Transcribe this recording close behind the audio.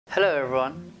Hello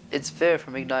everyone, it's Veer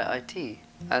from Ignite IT,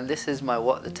 and this is my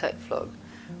What the Tech vlog,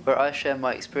 where I share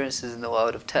my experiences in the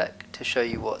world of tech to show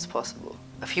you what's possible.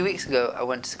 A few weeks ago I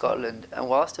went to Scotland, and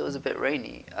whilst it was a bit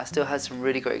rainy, I still had some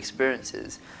really great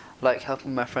experiences, like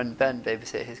helping my friend Ben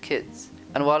babysit his kids.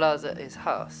 And while I was at his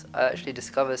house, I actually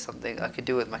discovered something I could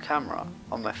do with my camera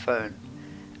on my phone,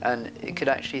 and it could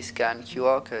actually scan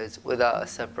QR codes without a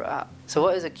separate app. So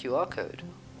what is a QR code?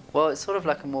 Well, it's sort of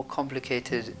like a more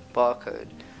complicated barcode,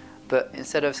 but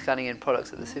instead of scanning in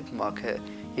products at the supermarket,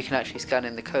 you can actually scan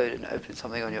in the code and open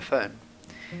something on your phone.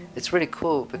 It's really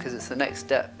cool because it's the next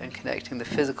step in connecting the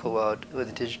physical world with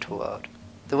the digital world.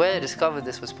 The way I discovered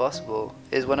this was possible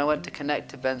is when I went to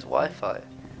connect to Ben's Wi-Fi.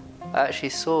 I actually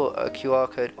saw a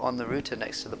QR code on the router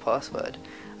next to the password,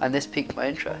 and this piqued my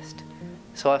interest.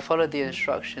 So I followed the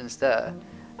instructions there,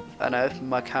 and I opened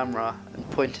my camera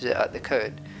and pointed it at the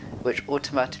code, which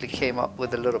automatically came up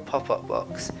with a little pop-up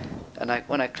box. And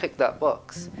when I clicked that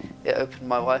box, it opened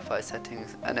my Wi-Fi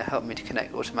settings and it helped me to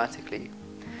connect automatically.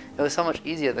 It was so much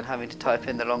easier than having to type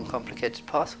in the long complicated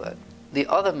password. The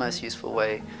other most useful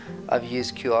way I've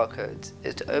used QR codes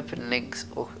is to open links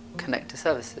or connect to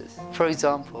services. For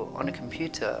example, on a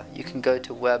computer, you can go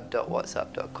to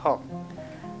web.whatsapp.com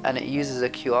and it uses a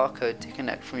QR code to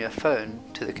connect from your phone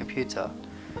to the computer.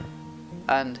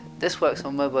 And this works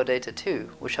on mobile data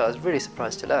too, which I was really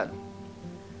surprised to learn.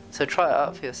 So try it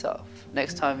out for yourself.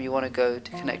 Next time you want to go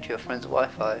to connect to your friend's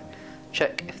Wi-Fi,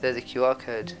 check if there's a QR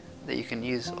code that you can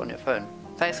use on your phone.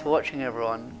 Thanks for watching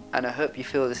everyone, and I hope you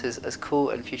feel this is as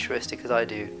cool and futuristic as I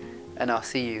do, and I'll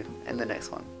see you in the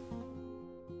next one.